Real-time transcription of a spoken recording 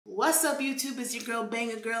What's up, YouTube? It's your girl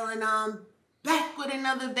Banger Girl, and I'm back with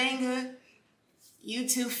another banger.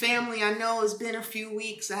 YouTube family, I know it's been a few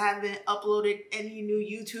weeks. I haven't uploaded any new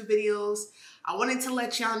YouTube videos. I wanted to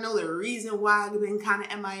let y'all know the reason why I've been kind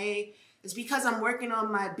of MIA is because I'm working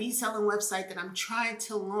on my beat selling website that I'm trying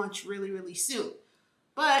to launch really soon.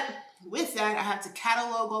 But with that, I have to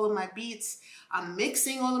catalog all of my beats. I'm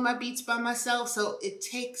mixing all of my beats by myself, so it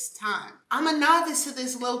takes time. I'm a novice to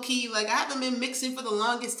this low-key. Like, I haven't been mixing for the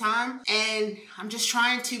longest time, and I'm just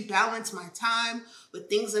trying to balance my time with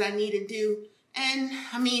things that I need to do. And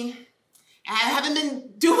I mean, I haven't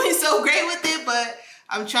been doing so great with it, but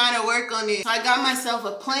I'm trying to work on it. So I got myself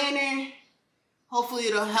a planner. Hopefully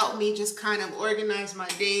it'll help me just kind of organize my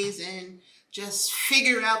days and just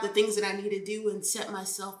figure out the things that I need to do and set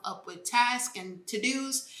myself up with tasks and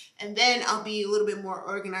to-dos. And then I'll be a little bit more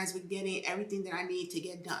organized with getting everything that I need to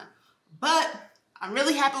get done. But I'm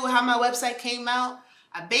really happy with how my website came out.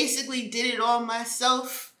 I basically did it all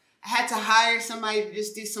myself. I had to hire somebody to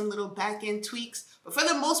just do some little back-end tweaks. But for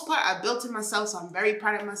the most part, I built it myself, so I'm very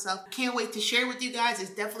proud of myself. Can't wait to share with you guys.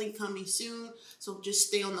 It's definitely coming soon, so just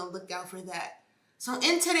stay on the lookout for that. So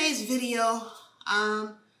in today's video,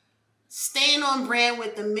 staying on brand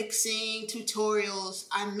with the mixing tutorials,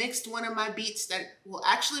 I mixed one of my beats that will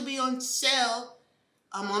actually be on sale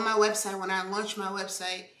on my website when I launch my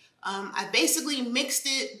website. I basically mixed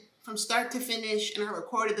it from start to finish, and I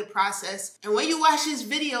recorded the process. And when you watch this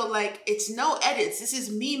video, like, it's no edits. This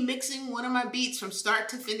is me mixing one of my beats from start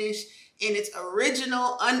to finish in its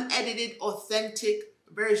original, unedited, authentic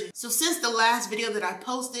version. So since the last video that I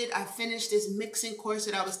posted, I finished this mixing course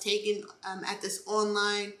that I was taking at this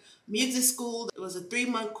online music school. It was a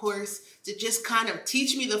 3-month course to just kind of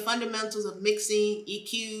teach me the fundamentals of mixing,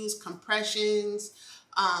 EQs, compressions,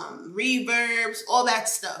 reverbs, all that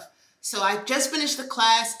stuff. So I just finished the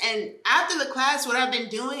class, and after the class, what I've been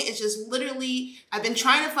doing is just literally, I've been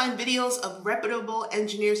trying to find videos of reputable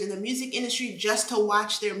engineers in the music industry just to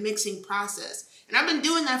watch their mixing process. And I've been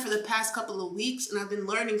doing that for the past couple of weeks, and I've been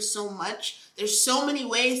learning so much. There's so many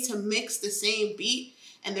ways to mix the same beat,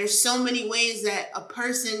 and there's so many ways that a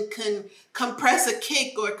person can compress a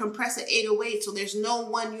kick or compress an 808, so there's no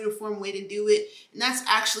one uniform way to do it. And that's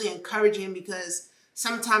actually encouraging, because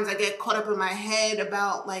sometimes I get caught up in my head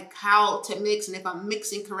about like how to mix and if I'm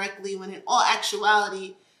mixing correctly, when in all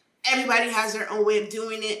actuality, everybody has their own way of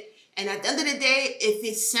doing it. And at the end of the day, if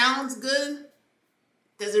it sounds good,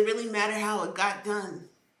 does it really matter how it got done?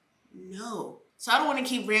 No. So I don't want to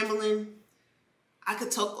keep rambling. I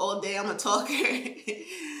could talk all day. I'm a talker.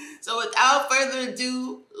 So without further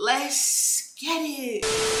ado, let's get it.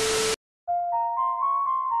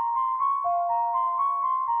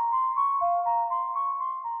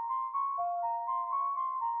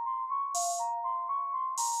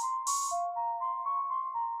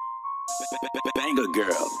 Banger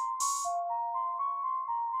Girl.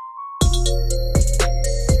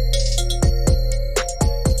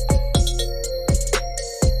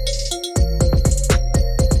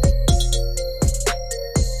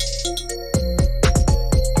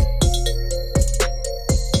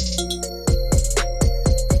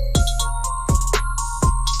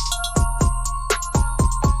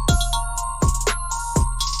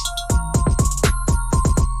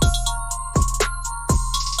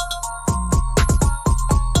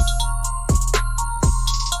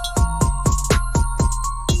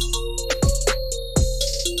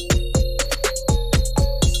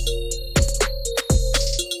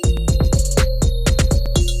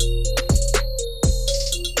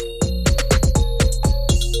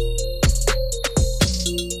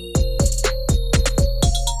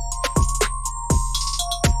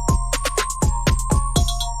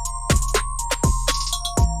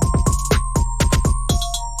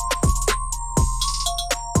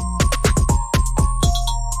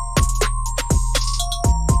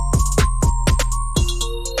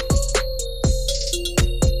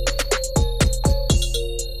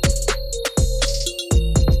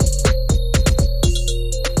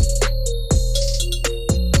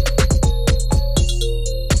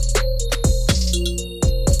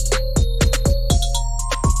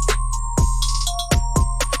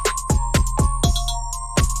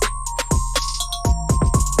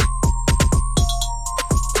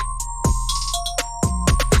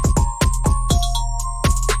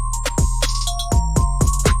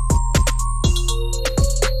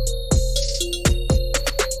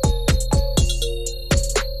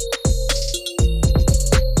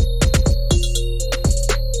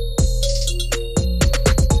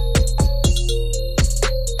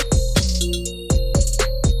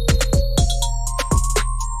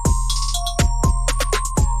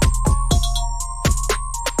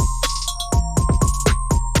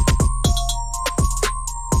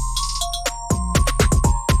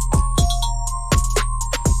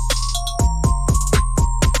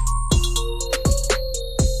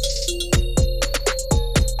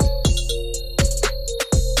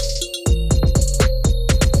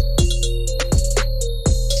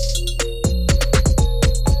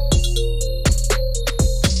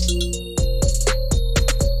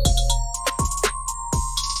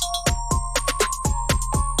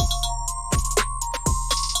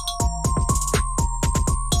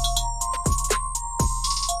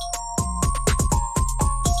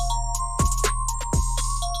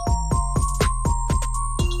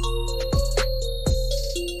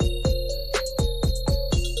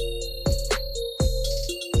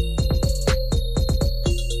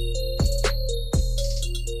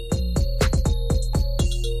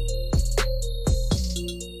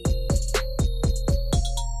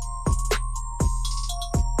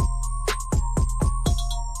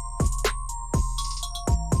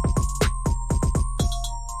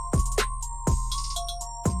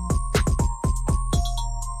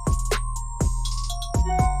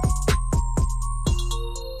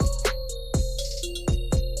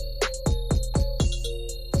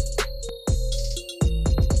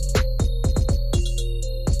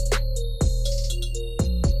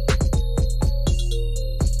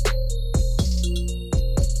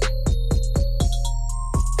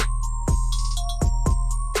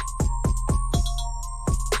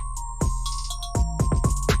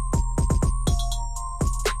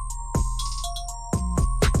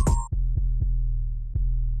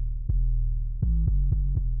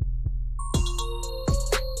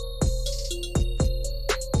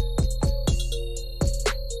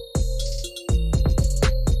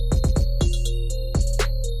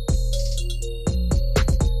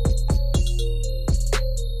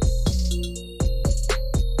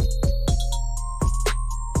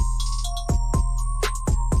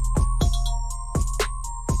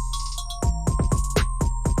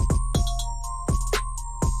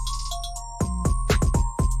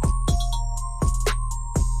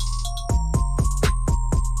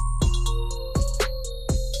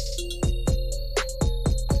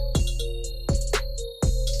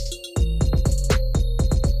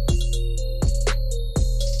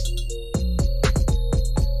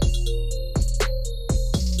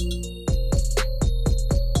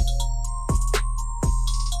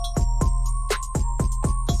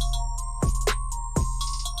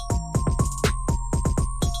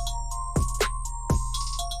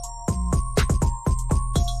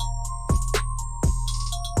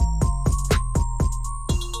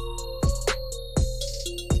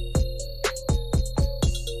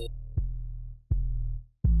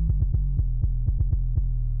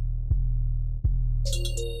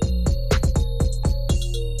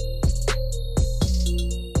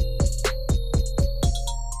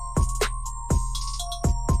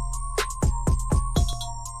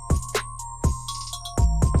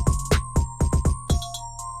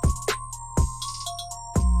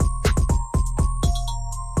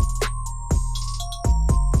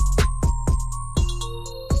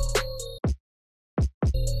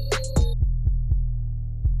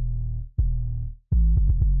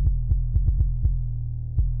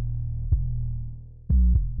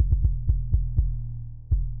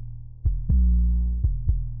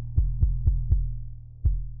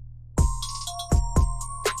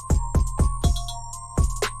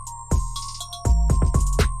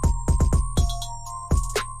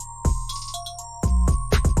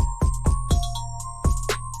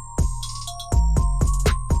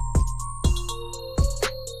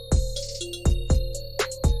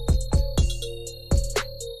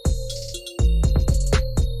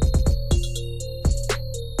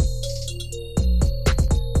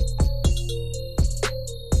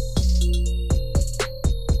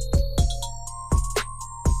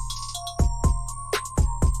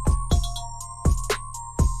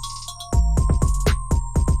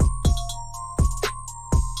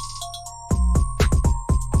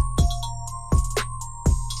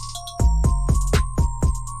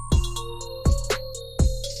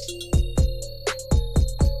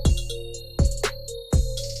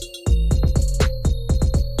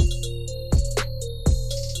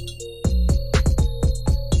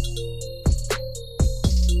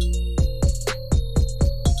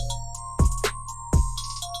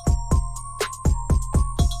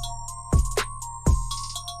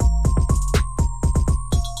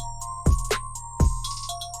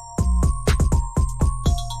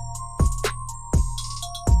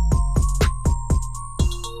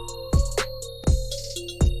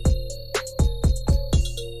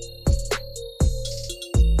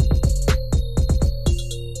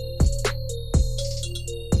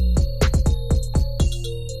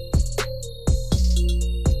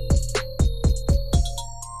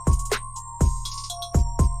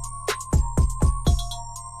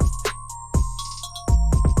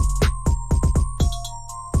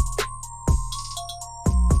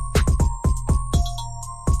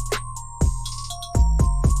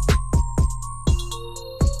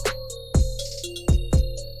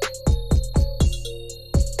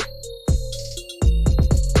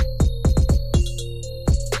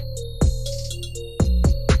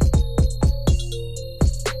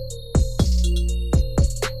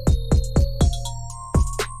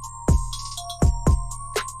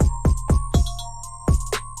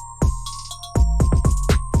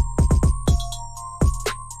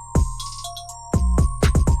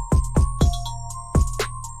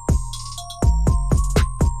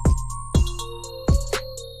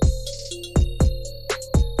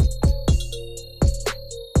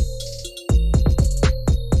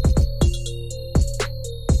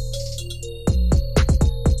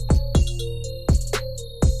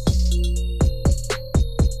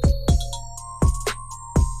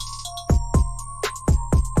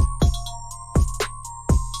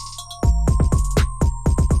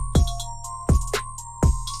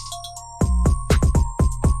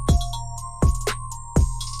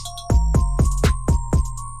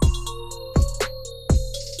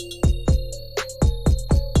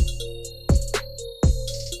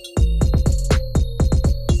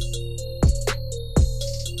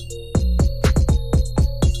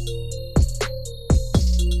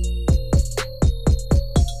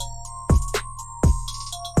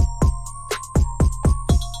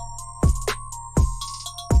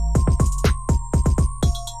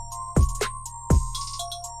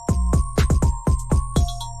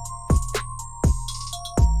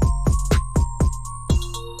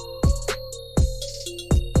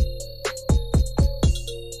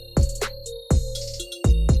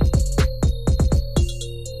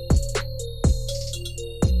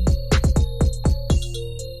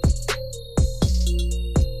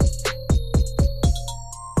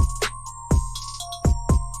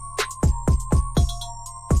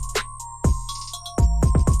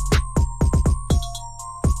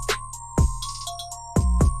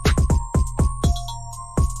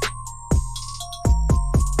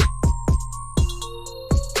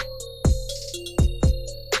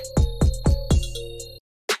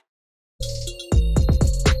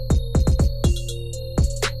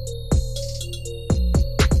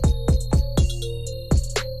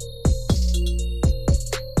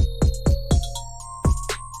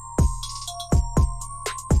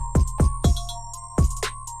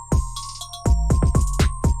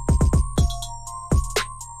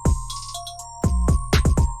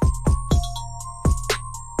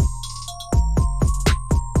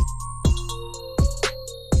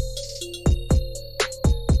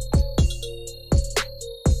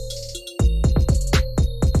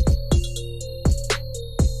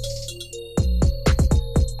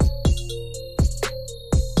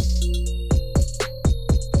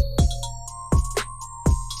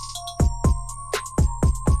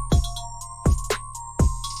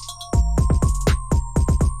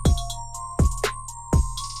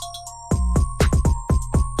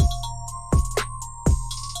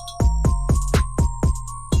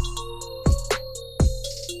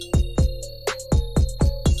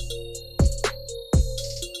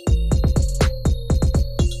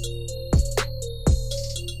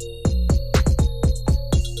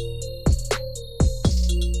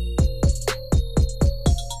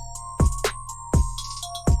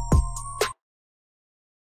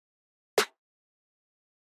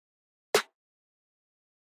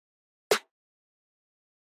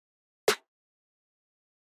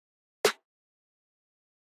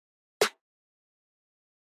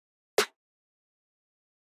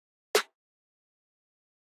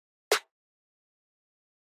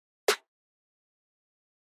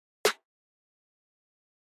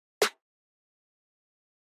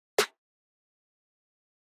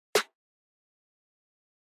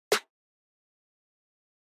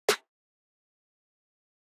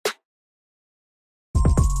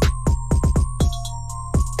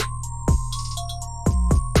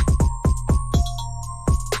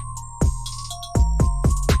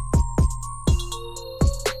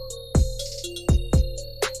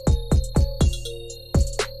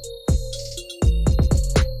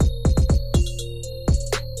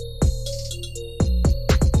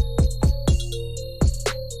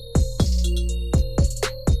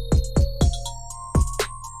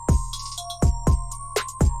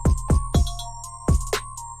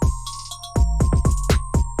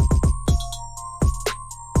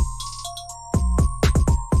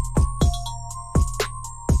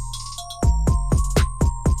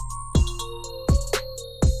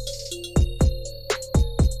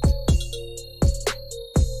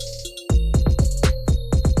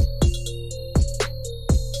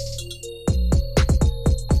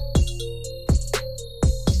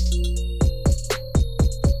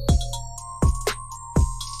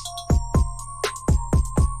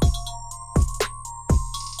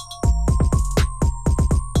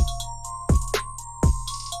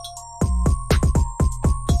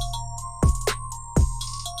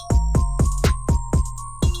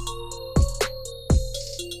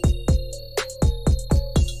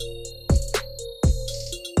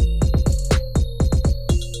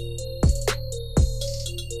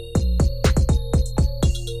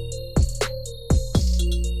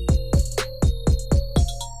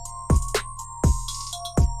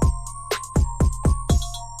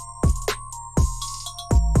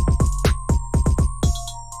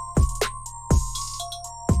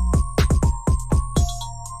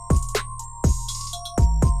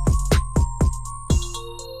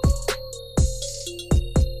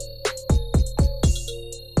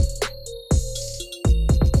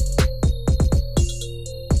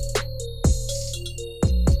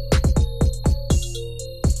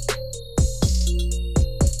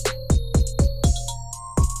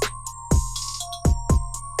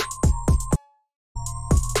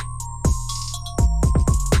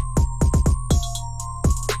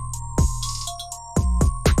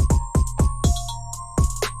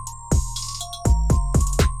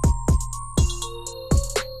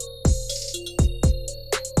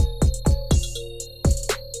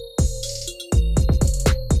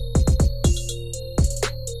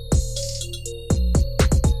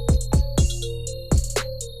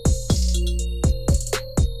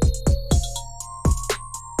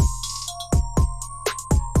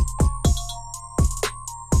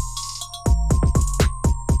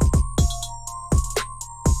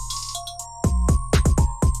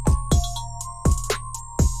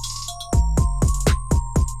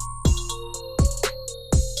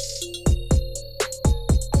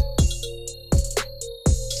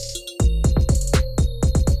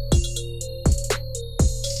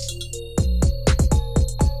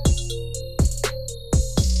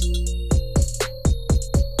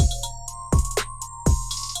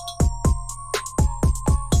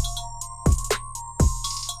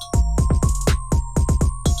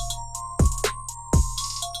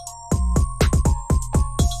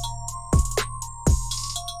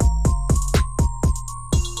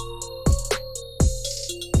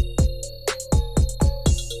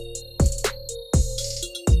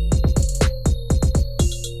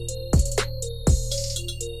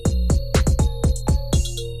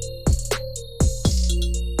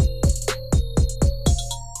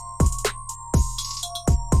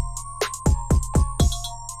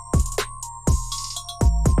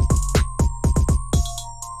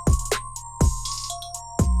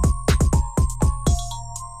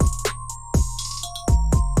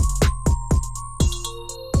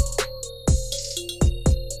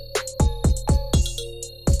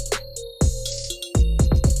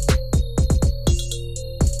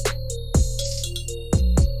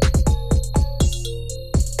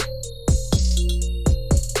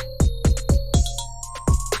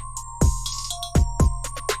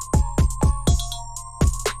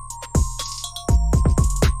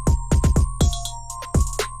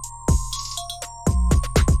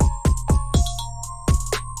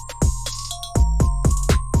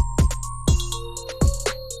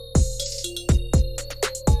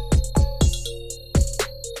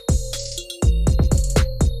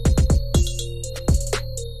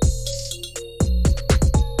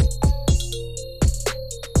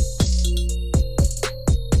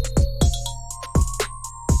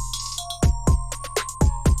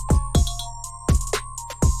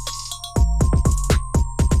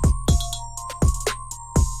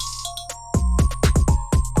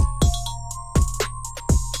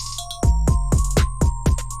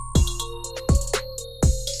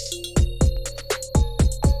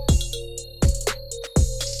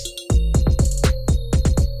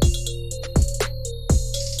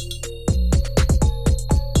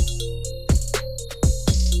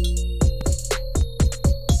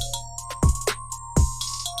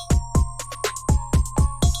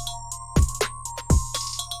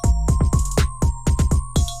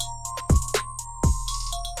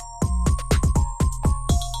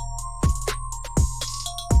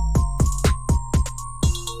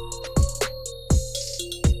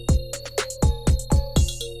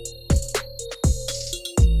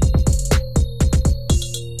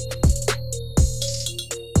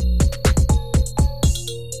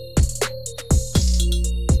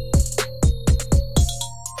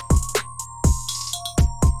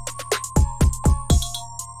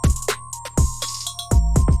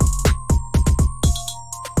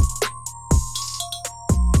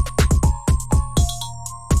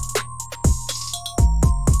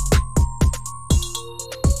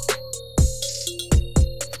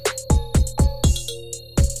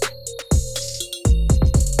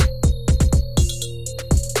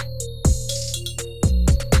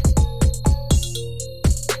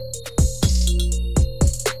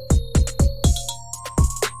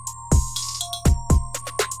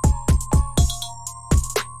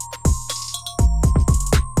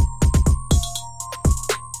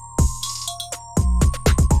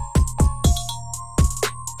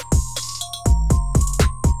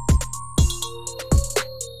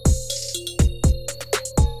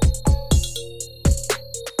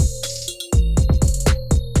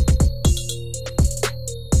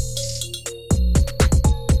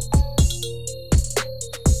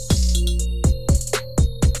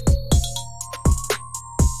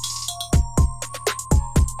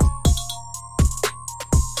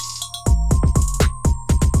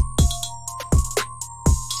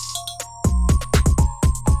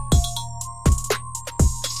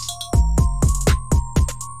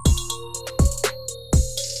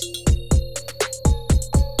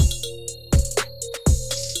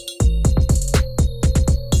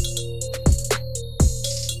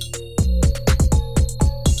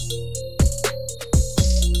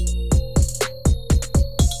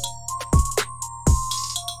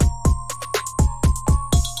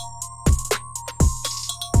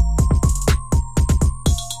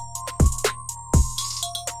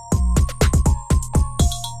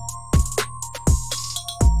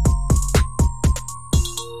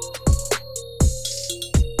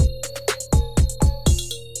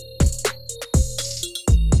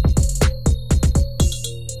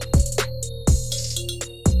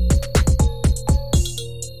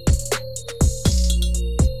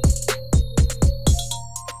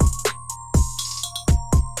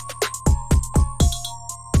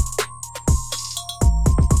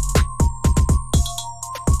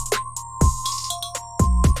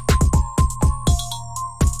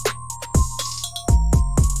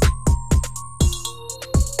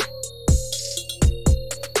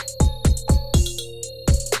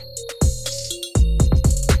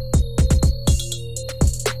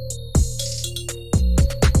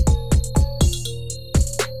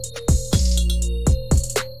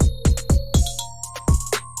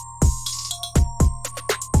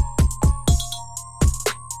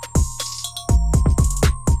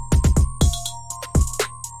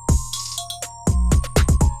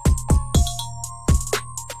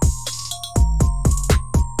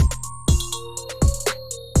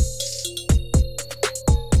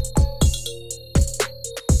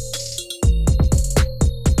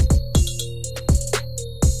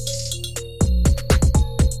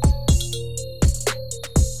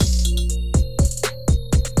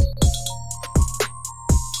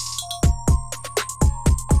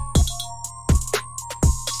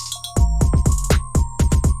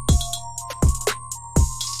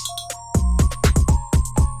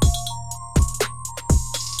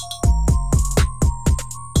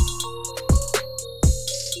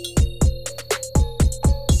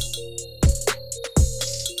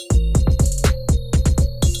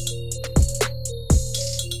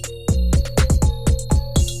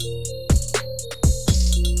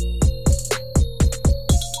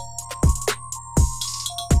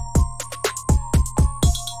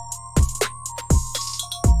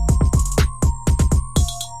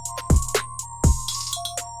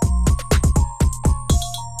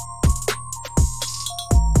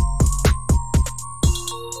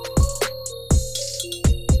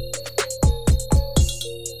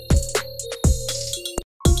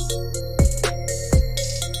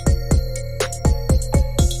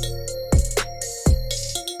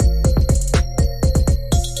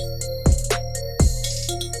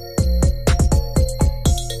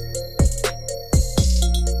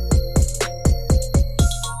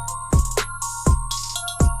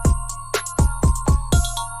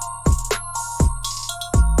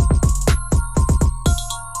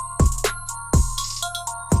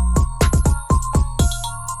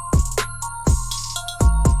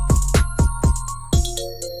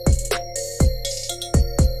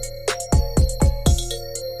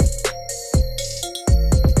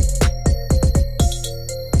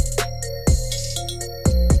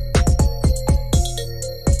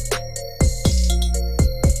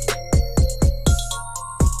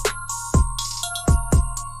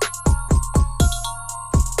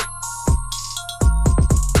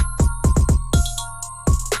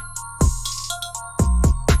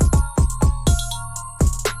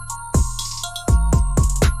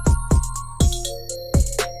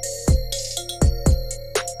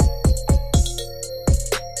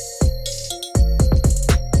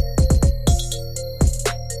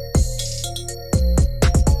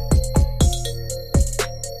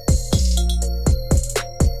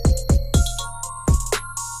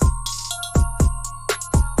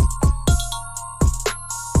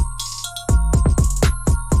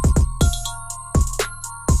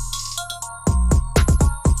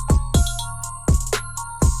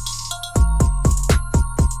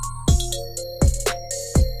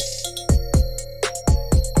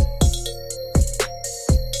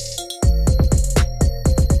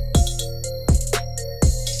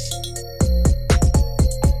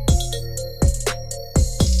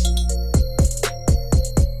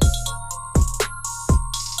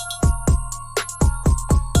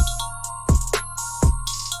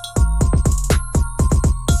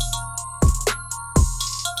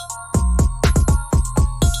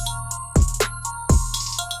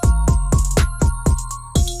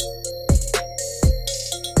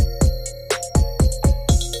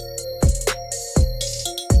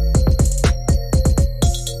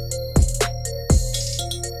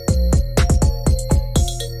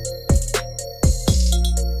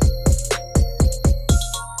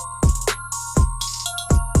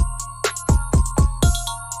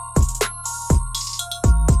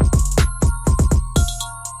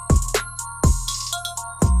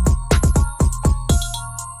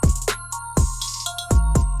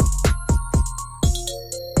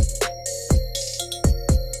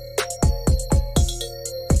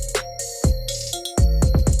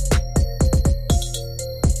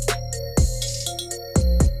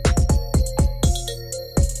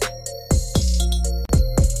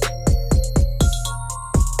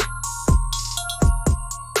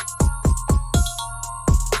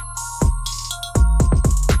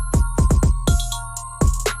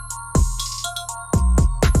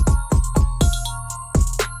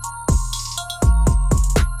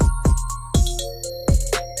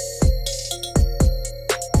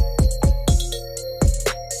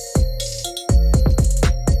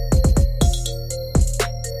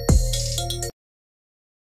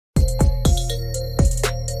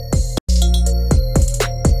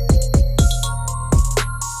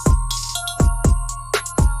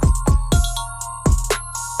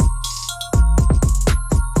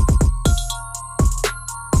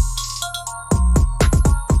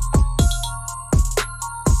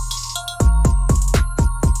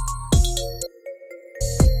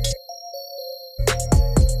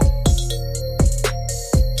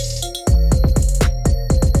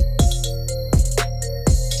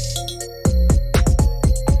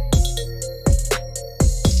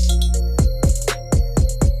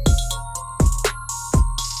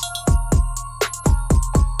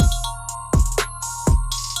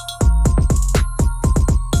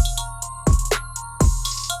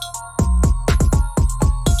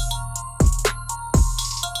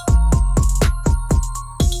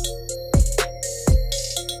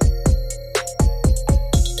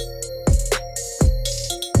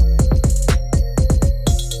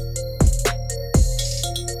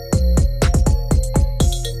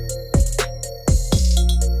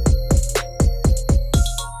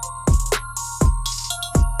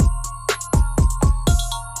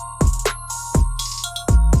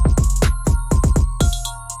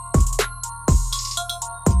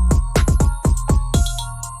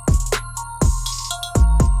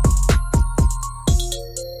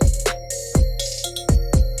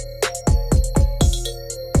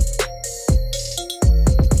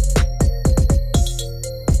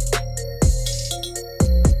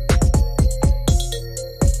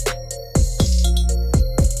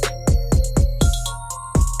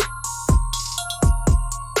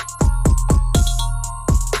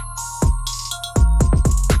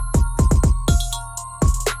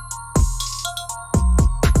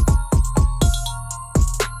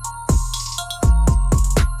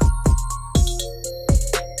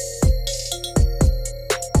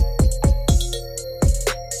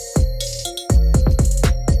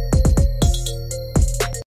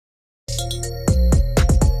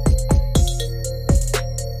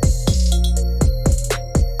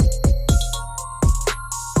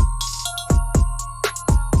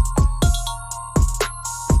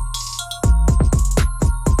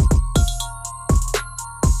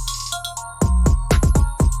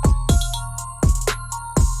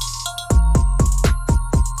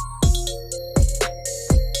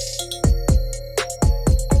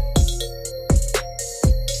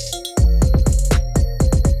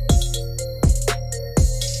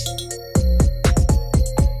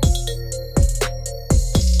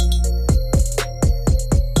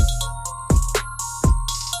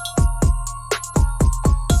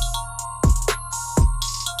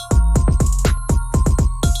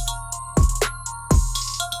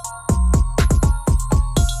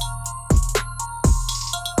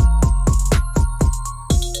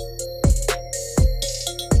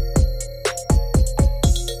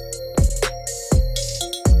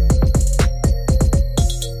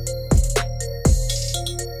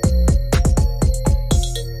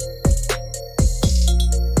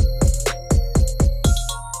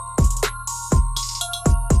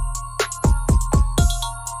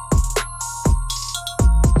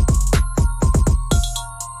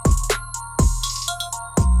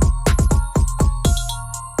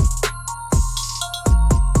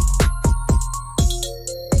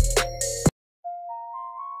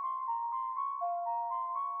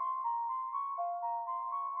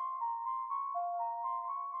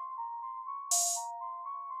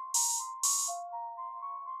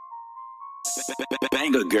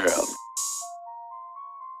 Banger Girl.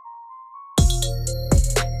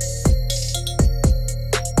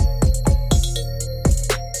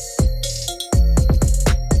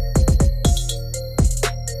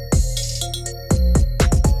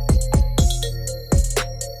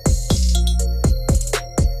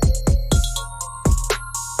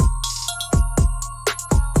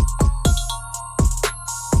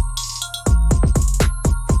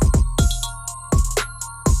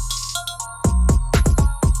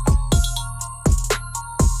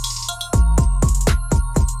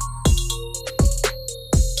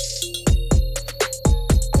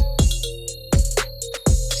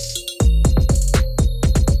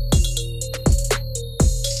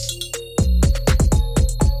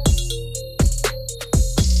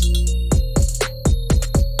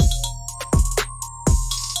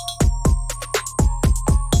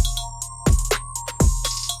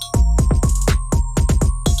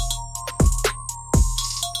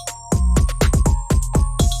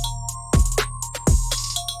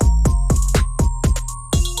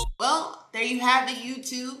 Well, there you have it,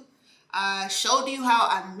 YouTube. I showed you how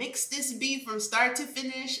I mixed this beat from start to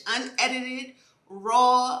finish, unedited,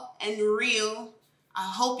 raw, and real. I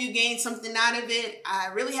hope you gained something out of it. I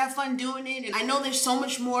really have fun doing it, and I know there's so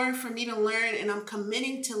much more for me to learn, and I'm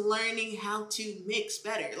committing to learning how to mix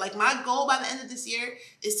better. Like, my goal by the end of this year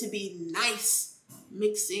is to be nice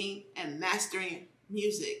mixing and mastering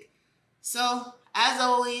music. So, as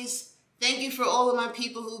always, thank you for all of my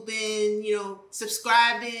people who've been,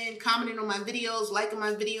 subscribing, commenting on my videos, liking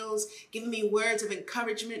my videos, giving me words of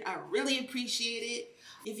encouragement. I really appreciate it.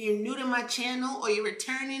 If you're new to my channel or you're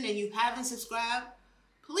returning and you haven't subscribed,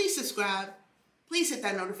 please subscribe. Please hit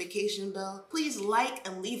that notification bell. Please like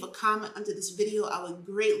and leave a comment under this video. I would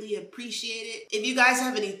greatly appreciate it. If you guys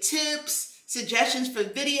have any tips, suggestions for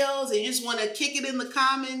videos, and you just want to kick it in the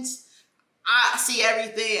comments, I see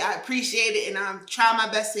everything. I appreciate it, and I'm trying my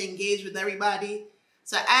best to engage with everybody.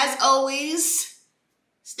 So as always,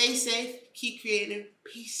 stay safe, keep creating.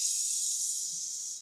 Peace.